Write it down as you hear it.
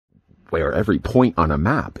where every point on a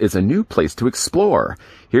map is a new place to explore.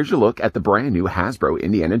 Here's your look at the brand new Hasbro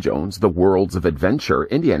Indiana Jones, The Worlds of Adventure,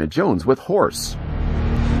 Indiana Jones with Horse.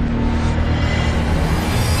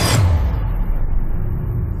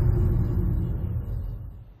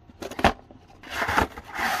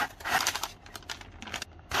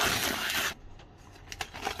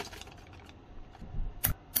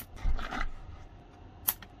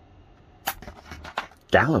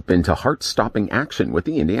 Gallop into heart-stopping action with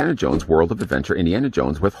the Indiana Jones World of Adventure Indiana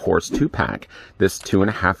Jones with Horse 2-pack. This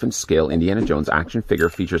 2.5-inch scale Indiana Jones action figure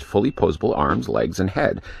features fully posable arms, legs, and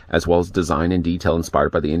head, as well as design and detail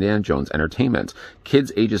inspired by the Indiana Jones entertainment.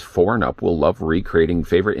 Kids ages 4 and up will love recreating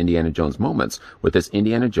favorite Indiana Jones moments with this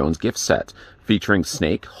Indiana Jones gift set, featuring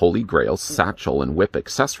snake, holy grail, satchel, and whip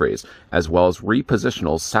accessories, as well as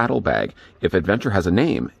repositional saddlebag. If adventure has a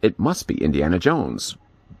name, it must be Indiana Jones.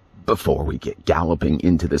 Before we get galloping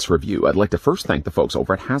into this review, I'd like to first thank the folks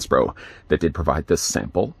over at Hasbro that did provide this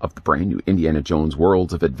sample of the brand new Indiana Jones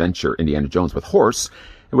Worlds of Adventure Indiana Jones with Horse,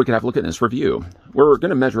 and we can have a look at this review. We're going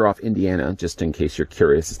to measure off Indiana, just in case you're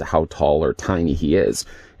curious as to how tall or tiny he is.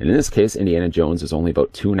 And in this case, Indiana Jones is only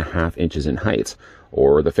about 2.5 inches in height,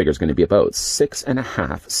 or the figure's going to be about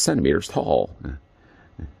 6.5 centimeters tall.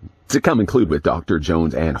 To come include with Dr.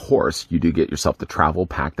 Jones and Horse, you do get yourself the travel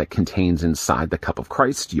pack that contains inside the Cup of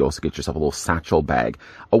Christ. You also get yourself a little satchel bag,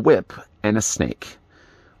 a whip, and a snake.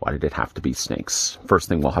 Why did it have to be snakes? First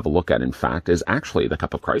thing we'll have a look at, in fact, is actually the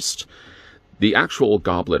Cup of Christ. The actual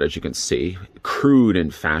goblet, as you can see, crude in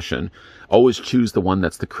fashion. Always choose the one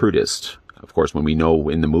that's the crudest. Of course, when we know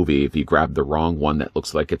in the movie, if you grab the wrong one that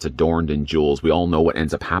looks like it's adorned in jewels, we all know what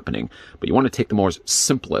ends up happening. But you want to take the more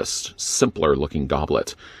simplest, simpler looking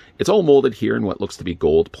goblet. It's all molded here in what looks to be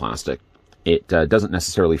gold plastic. It doesn't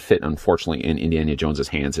necessarily fit, unfortunately, in Indiana Jones's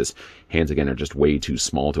hands. His hands, again, are just way too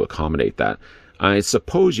small to accommodate that. I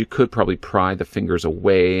suppose you could probably pry the fingers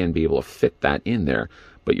away and be able to fit that in there,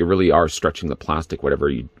 but you really are stretching the plastic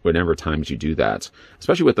whenever times you do that.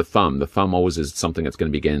 Especially with the thumb. The thumb always is something that's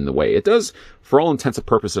going to be getting in the way. It does, for all intents and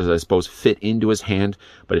purposes, I suppose, fit into his hand,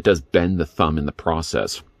 but it does bend the thumb in the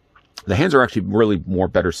process. The hands are actually really more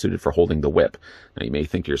better suited for holding the whip. Now, you may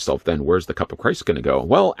think to yourself, then, where's the Cup of Christ going to go?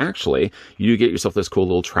 Well, actually, you do get yourself this cool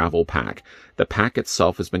little travel pack. The pack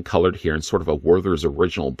itself has been colored here in sort of a Werther's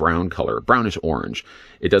original brown color, brownish orange.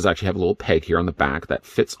 It does actually have a little peg here on the back that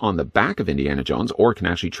fits on the back of Indiana Jones, or it can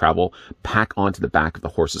actually travel pack onto the back of the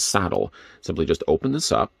horse's saddle. Simply just open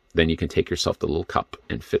this up, then you can take yourself the little cup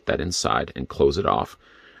and fit that inside and close it off.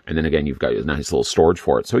 And then again, you've got a nice little storage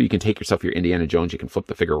for it. So you can take yourself your Indiana Jones, you can flip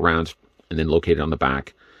the figure around and then locate it on the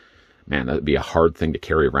back. Man, that would be a hard thing to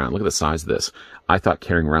carry around. Look at the size of this. I thought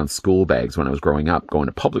carrying around school bags when I was growing up, going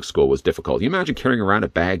to public school, was difficult. You imagine carrying around a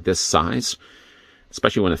bag this size?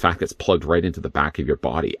 Especially when the fact it's plugged right into the back of your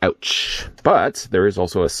body. Ouch. But there is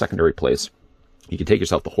also a secondary place. You can take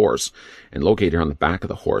yourself the horse and locate it on the back of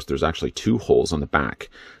the horse. There's actually 2 holes on the back.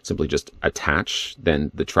 Simply just attach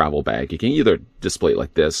then the travel bag. You can either display it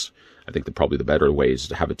like this. I think probably the better way is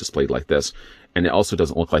to have it displayed like this. And it also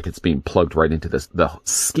doesn't look like it's being plugged right into the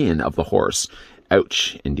skin of the horse.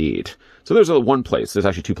 Ouch, indeed. So there's one place. There's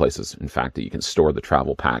actually 2 places, in fact, that you can store the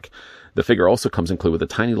travel pack. The figure also comes included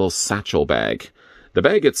with a tiny little satchel bag. The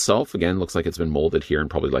bag itself, again, looks like it's been molded here in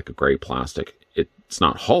probably like a gray plastic. It's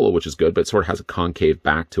not hollow, which is good, but it sort of has a concave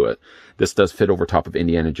back to it. This does fit over top of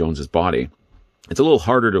Indiana Jones's body. It's a little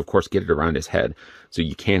harder to, of course, get it around his head, so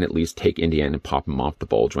you can at least take Indiana and pop him off the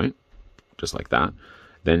ball joint, just like that.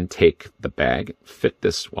 Then take the bag, fit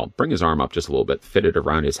this, well, bring his arm up just a little bit, fit it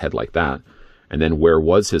around his head like that, and then where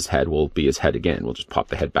was his head will be his head again. We'll just pop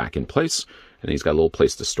the head back in place, and he's got a little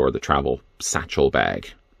place to store the travel satchel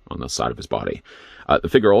bag on the side of his body. The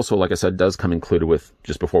figure also, like I said, does come included with,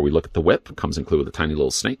 just before we look at the whip, comes included with a tiny little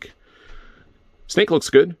snake. Snake looks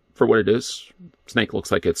good for what it is. Snake looks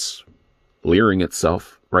like it's leering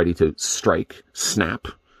itself, ready to strike, snap,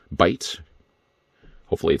 bite.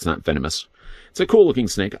 Hopefully it's not venomous. It's a cool looking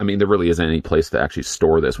snake. I mean, there really isn't any place to actually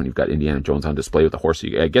store this when you've got Indiana Jones on display with the horse.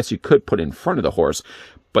 I guess you could put it in front of the horse,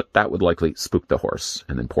 but that would likely spook the horse,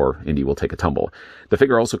 and then poor Indy will take a tumble. The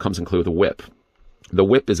figure also comes included with a whip. The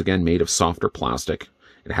whip is, again, made of softer plastic.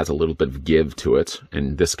 It has a little bit of give to it,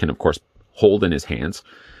 and this can, of course, hold in his hands.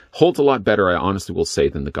 Holds a lot better, I honestly will say,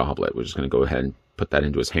 than the goblet. We're just going to go ahead and put that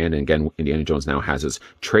into his hand, and again, Indiana Jones now has his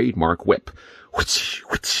trademark whip. Whoosh,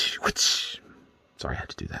 whoosh, whoosh. Sorry, I had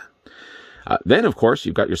to do that. Then, of course,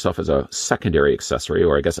 you've got yourself as a secondary accessory,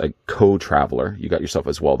 or I guess a co-traveler. You got yourself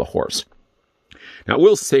as well the horse. Now, I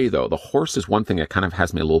will say, though, the horse is one thing that kind of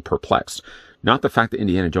has me a little perplexed. Not the fact that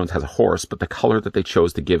Indiana Jones has a horse, but the color that they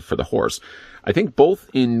chose to give for the horse. I think both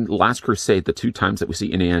in Last Crusade, the 2 times that we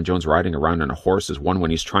see Indiana Jones riding around on a horse is one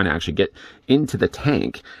when he's trying to actually get into the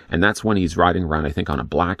tank, and that's when he's riding around, I think, on a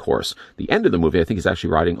black horse. The end of the movie, I think he's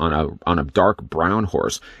actually riding on a dark brown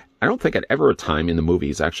horse. I don't think at ever a time in the movie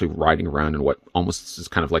he's actually riding around in what almost is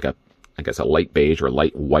kind of like I guess a light beige or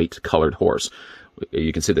light white colored horse.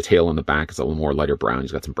 You can see the tail on the back is a little more lighter brown.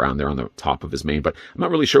 He's got some brown there on the top of his mane, but I'm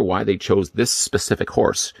not really sure why they chose this specific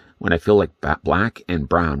horse when I feel like black and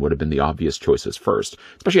brown would have been the obvious choices first,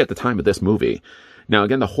 especially at the time of this movie. Now,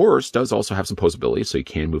 again, the horse does also have some posability, so you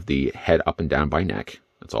can move the head up and down by neck.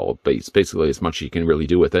 That's all, basically as much as you can really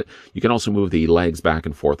do with it. You can also move the legs back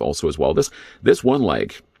and forth also as well. This one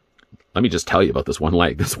leg, let me just tell you about this one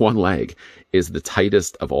leg. This one leg is the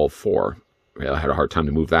tightest of all 4. I had a hard time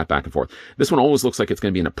to move that back and forth. This one always looks like it's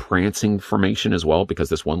going to be in a prancing formation as well, because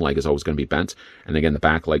this one leg is always going to be bent. And again, the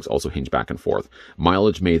back legs also hinge back and forth.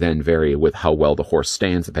 Mileage may then vary with how well the horse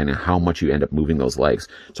stands, depending on how much you end up moving those legs.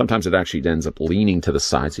 Sometimes it actually ends up leaning to the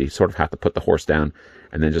side, so you sort of have to put the horse down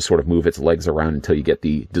and then just sort of move its legs around until you get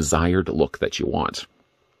the desired look that you want.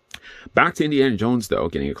 Back to Indiana Jones, though,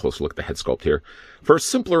 getting a closer look at the head sculpt here. For a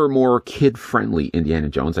simpler, more kid-friendly Indiana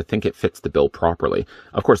Jones, I think it fits the bill properly.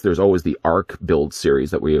 Of course, there's always the ARC build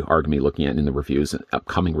series that we are going to be looking at in the reviews and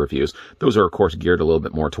upcoming reviews. Those are, of course, geared a little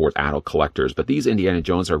bit more towards adult collectors, but these Indiana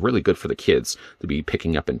Jones are really good for the kids to be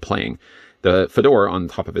picking up and playing. The fedora on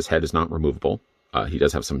top of his head is not removable. He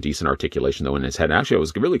does have some decent articulation, though, in his head. Actually, I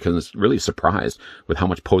was really surprised with how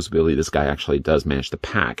much posability this guy actually does manage to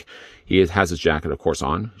pack. He has his jacket, of course,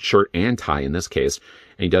 on, shirt and tie in this case,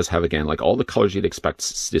 and he does have, again, like all the colors you'd expect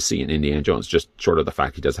to see in Indiana Jones, just short of the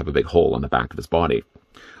fact he does have a big hole on the back of his body.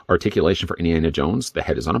 Articulation for Indiana Jones, the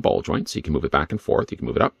head is on a ball joint, so you can move it back and forth, you can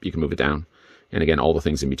move it up, you can move it down, and again, all the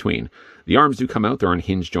things in between. The arms do come out, they're on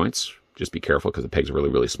hinge joints. Just be careful because the pegs are really,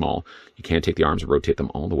 really small. You can take the arms and rotate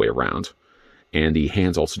them all the way around. And the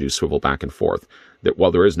hands also do swivel back and forth. That while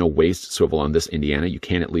there is no waist swivel on this Indiana, you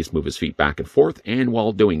can at least move his feet back and forth, and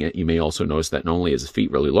while doing it, you may also notice that not only is his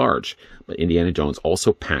feet really large, but Indiana Jones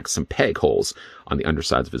also packs some peg holes on the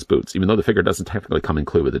undersides of his boots, even though the figure doesn't technically come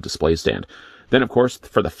included with a display stand. Then, of course,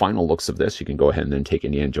 for the final looks of this, you can go ahead and then take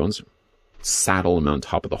Indiana Jones, saddle him on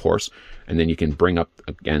top of the horse, and then you can bring up,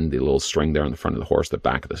 again, the little string there on the front of the horse, the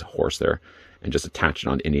back of the horse there, and just attach it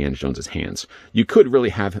on Indiana Jones's hands. You could really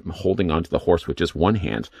have him holding onto the horse with just one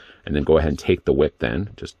hand, and then go ahead and take the whip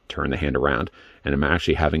then, just turn the hand around, and I'm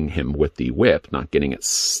actually having him with the whip, not getting it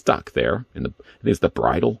stuck there, in the, I think it's the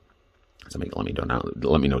bridle. Somebody let me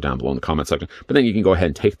know down below in the comment section. But then you can go ahead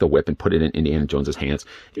and take the whip and put it in Indiana Jones's hands.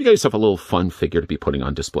 You got yourself a little fun figure to be putting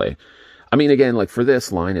on display. I mean, again, like for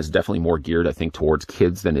this line is definitely more geared, I think, towards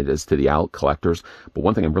kids than it is to the adult collectors. But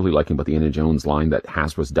one thing I'm really liking about the Indiana Jones line that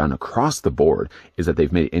Hasbro's done across the board is that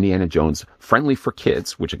they've made Indiana Jones friendly for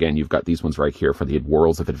kids, which again, you've got these ones right here for the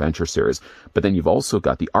Worlds of Adventure series. But then you've also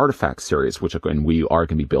got the Artifact series, which again, we are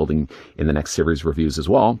going to be building in the next series reviews as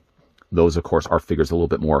well. Those, of course, are figures a little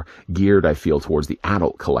bit more geared, I feel, towards the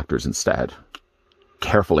adult collectors instead.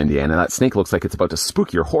 Careful, Indiana. That snake looks like it's about to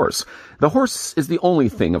spook your horse. The horse is the only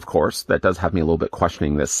thing, of course, that does have me a little bit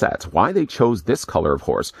questioning this set. Why they chose this color of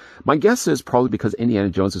horse? My guess is probably because Indiana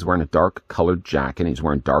Jones is wearing a dark-colored jacket and he's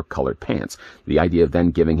wearing dark-colored pants. The idea of then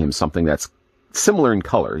giving him something that's similar in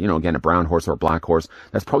color, you know, again, a brown horse or a black horse,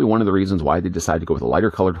 that's probably one of the reasons why they decided to go with a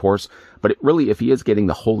lighter-colored horse. But really, if he is getting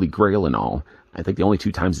the Holy Grail and all, I think the only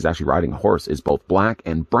 2 times he's actually riding a horse is both black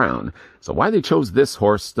and brown. So why they chose this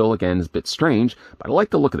horse still, again, is a bit strange, but I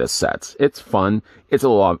like the look of this set. It's fun. It's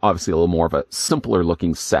obviously a little more of a simpler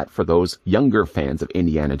looking set for those younger fans of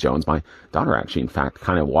Indiana Jones. My daughter actually, in fact,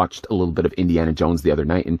 kind of watched a little bit of Indiana Jones the other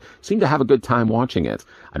night and seemed to have a good time watching it.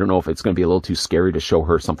 I don't know if it's going to be a little too scary to show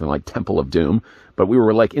her something like Temple of Doom, but we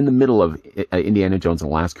were like in the middle of Indiana Jones and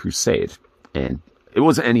the Last Crusade, and it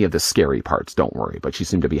wasn't any of the scary parts, don't worry, but she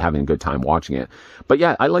seemed to be having a good time watching it. But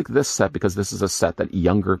yeah, I like this set because this is a set that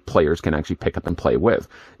younger players can actually pick up and play with.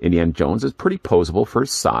 Indiana Jones is pretty posable for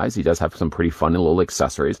his size. He does have some pretty fun little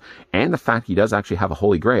accessories. And the fact he does actually have a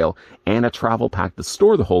Holy Grail and a travel pack to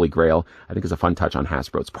store the Holy Grail, I think is a fun touch on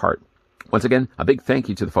Hasbro's part. Once again, a big thank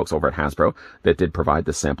you to the folks over at Hasbro that did provide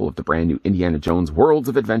the sample of the brand new Indiana Jones Worlds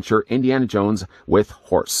of Adventure, Indiana Jones with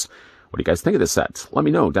Horse. What do you guys think of this set? Let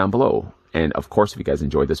me know down below. And of course, if you guys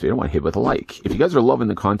enjoyed this video, I want to hit with a like. If you guys are loving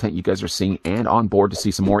the content you guys are seeing and on board to see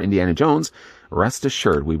some more Indiana Jones, rest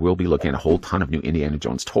assured we will be looking at a whole ton of new Indiana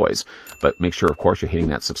Jones toys. But make sure, of course, you're hitting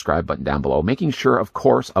that subscribe button down below. Making sure, of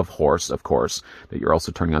course, that you're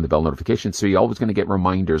also turning on the bell notification so you're always going to get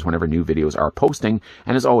reminders whenever new videos are posting.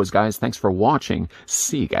 And as always, guys, thanks for watching.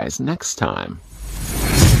 See you guys next time.